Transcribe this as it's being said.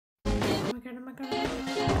god, oh my god, oh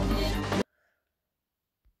my god.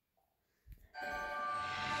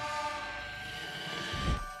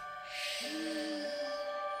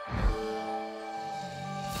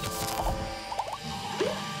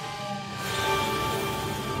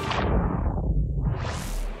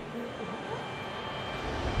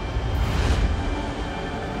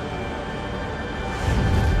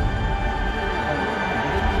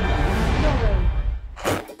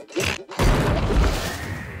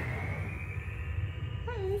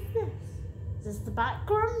 Is this the back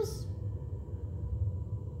rooms?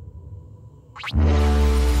 They're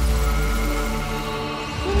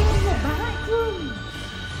in the back rooms!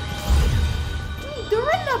 Dude,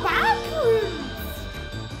 they're in the back rooms!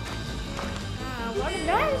 What a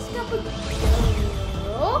nice couple.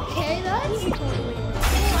 Okay, that's totally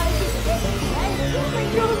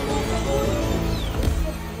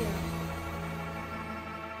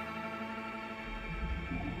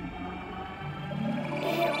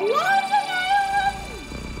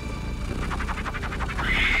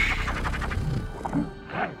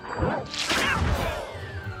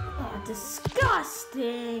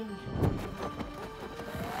disgusting!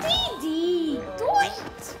 Dee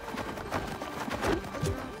don't!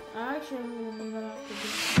 Actually, I'm gonna leave it after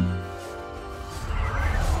this.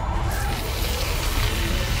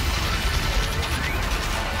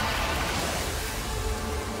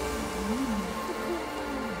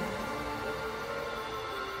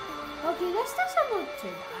 Okay, this doesn't look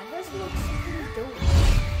too bad. This looks pretty dope.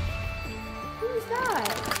 Who's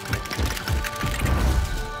that?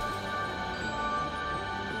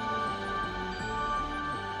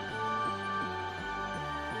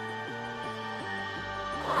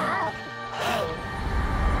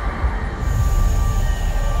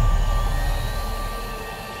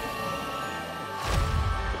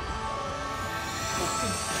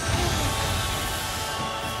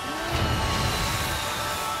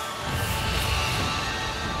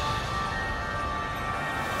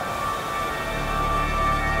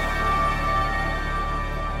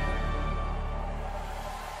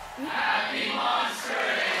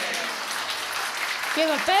 Give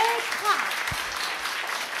a big clap.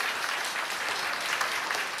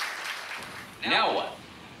 Now what?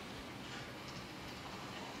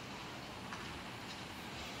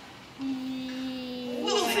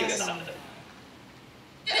 We'll think of something.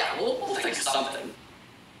 Yeah, we'll think of something.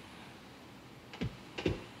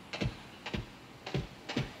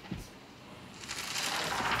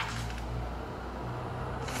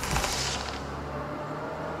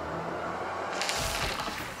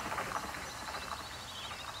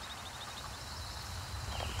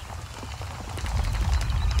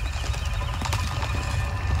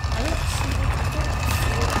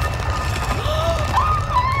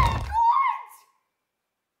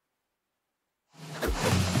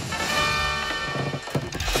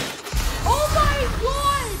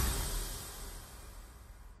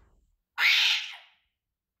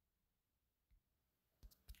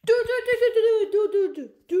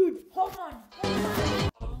 Dude, hold on.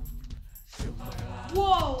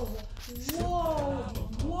 Whoa, whoa,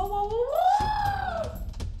 whoa, whoa, whoa!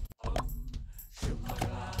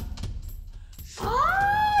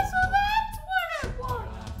 Ah, so that's what it was.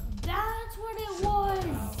 That's what it was.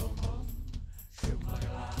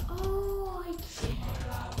 Oh, I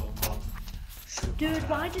can't. Dude,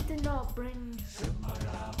 why did they not bring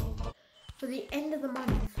for the end of the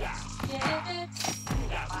month?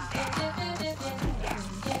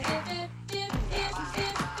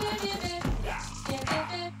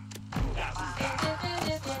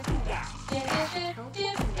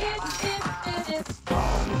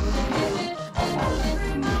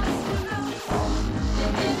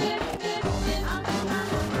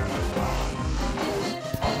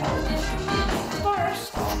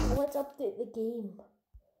 First, let's update the game.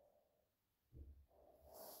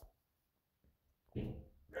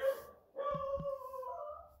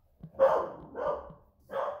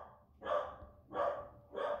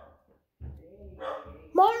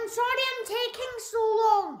 Martin, sorry I'm taking so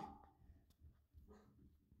long.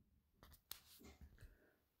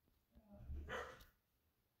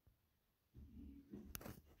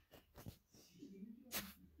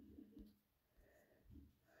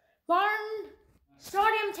 Martin,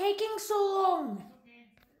 sorry I'm taking so long.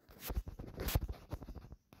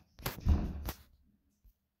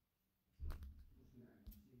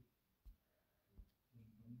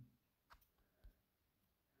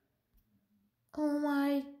 Oh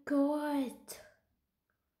my god.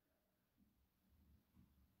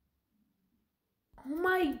 Oh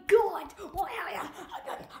my god.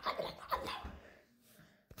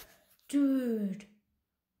 Dude.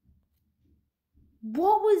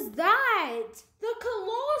 What was was that? The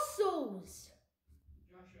colossals.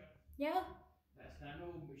 Joshua, Yeah. that's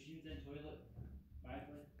handle machines in toilet.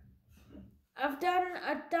 Badly. I've done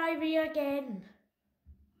a diarrhea again.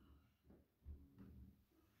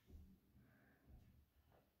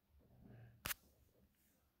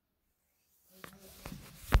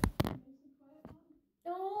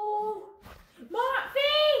 Oh,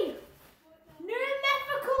 Marty! New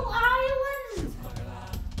mythical island!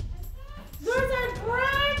 There's a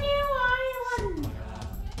brand new island!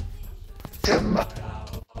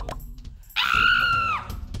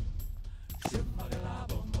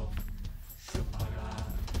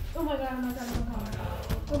 Oh my god, oh my god, oh my god.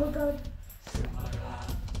 Oh my god.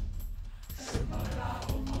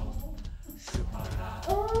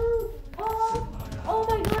 Oh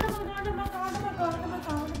my god, oh my god, oh my god, oh my god, oh my god, oh my god, oh my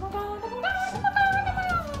god, oh my god, oh my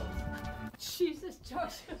god. Jesus,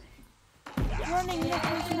 Joshua. Running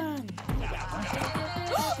Nicholas man.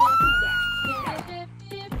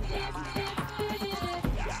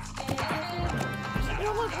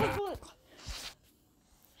 Look.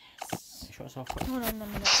 Shut us off. Hold on a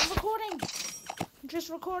minute. I'm recording. I'm just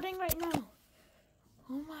recording right now.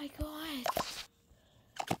 Oh my god.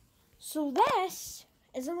 So this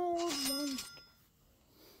is an old monster.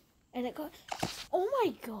 And it got... Oh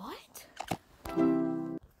my god.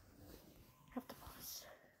 Have to pause.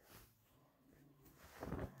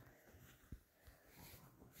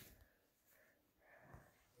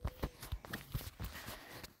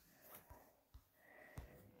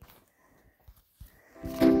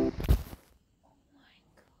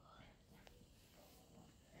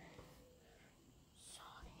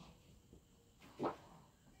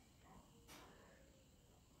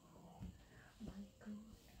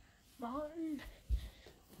 Martin.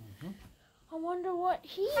 I wonder what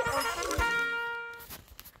he is.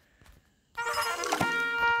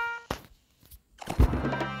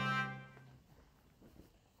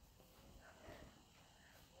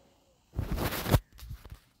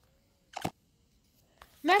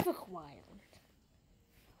 Maverick Wild.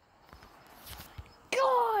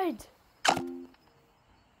 God!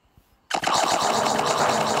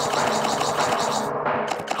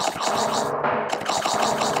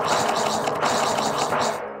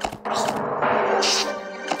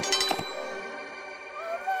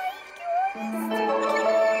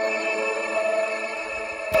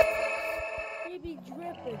 Baby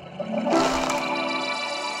dripping.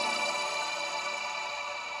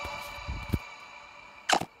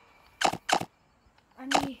 I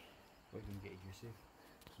need... What can you get you safe?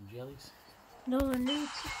 Some jellies? No, a new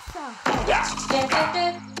pizza.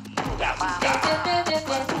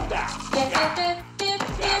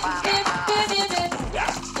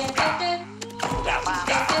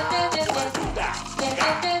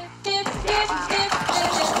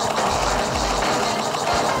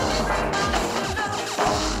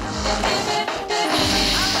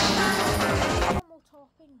 Normal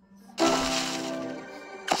toppings.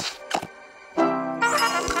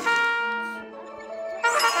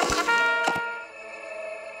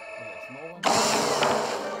 Small one?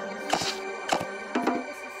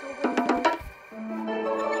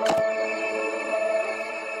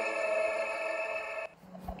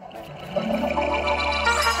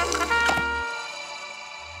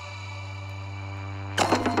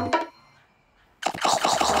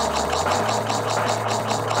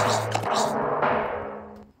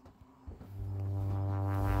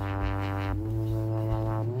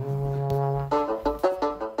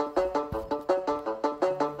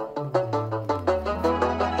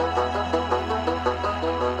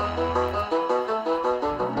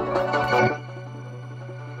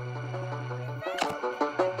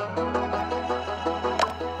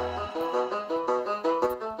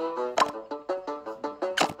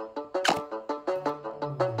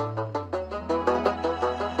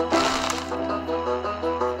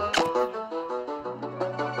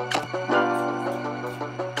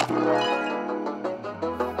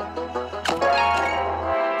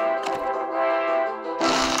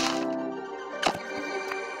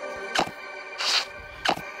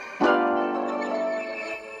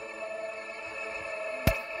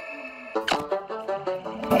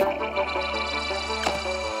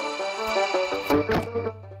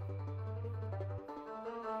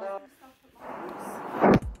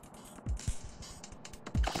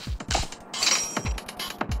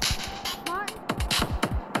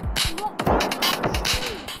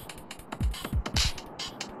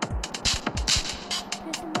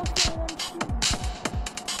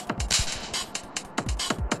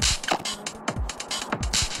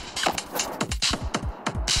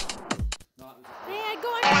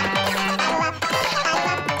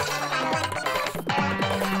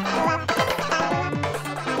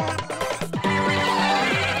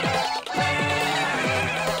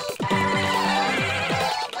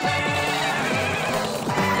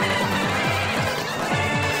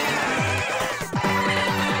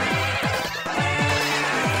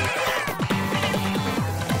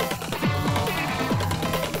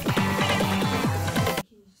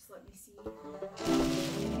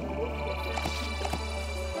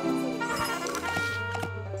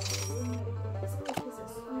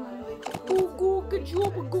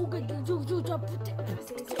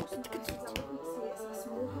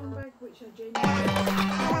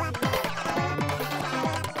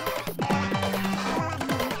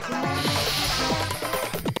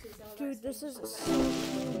 Dude, this is so...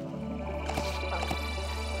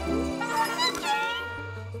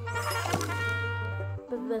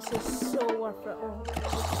 But this is so worth it all.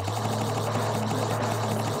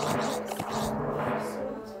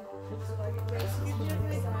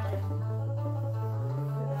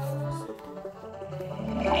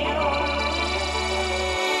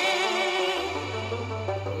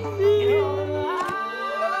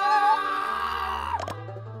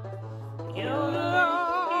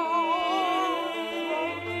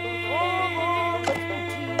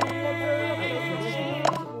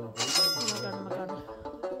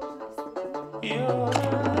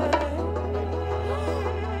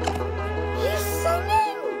 He's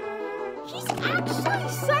singing! He's actually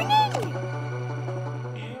singing!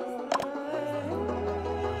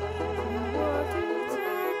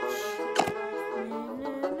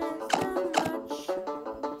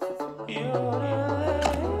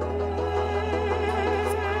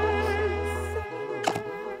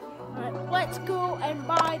 Alright, let's go and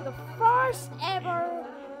buy the first ever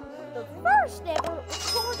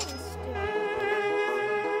recording studio.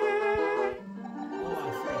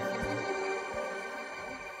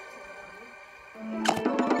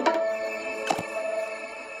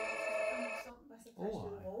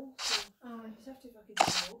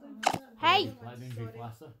 Hey!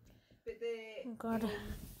 Oh God.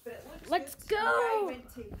 Let's go!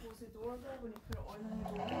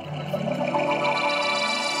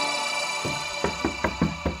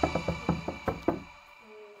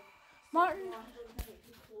 Martin.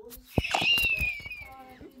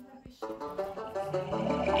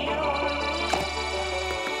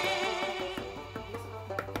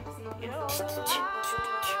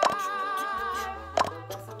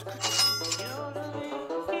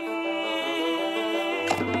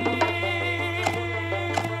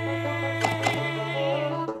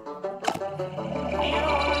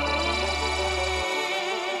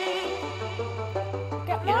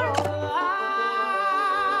 Get more.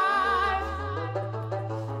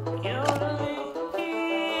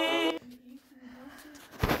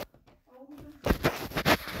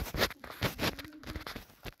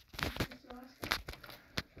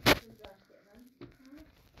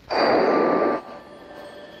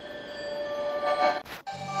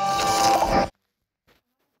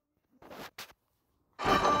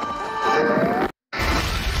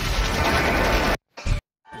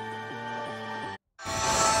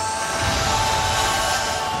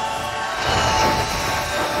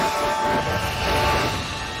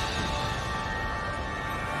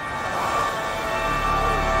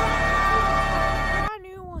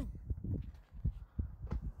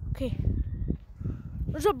 Okay.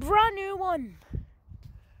 There's a brand new one.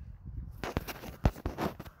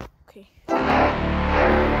 Okay.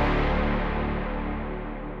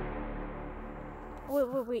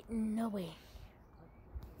 Wait, no way.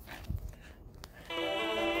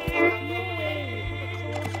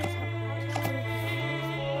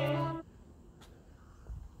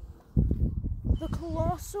 The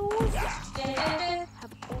Colossals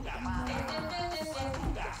have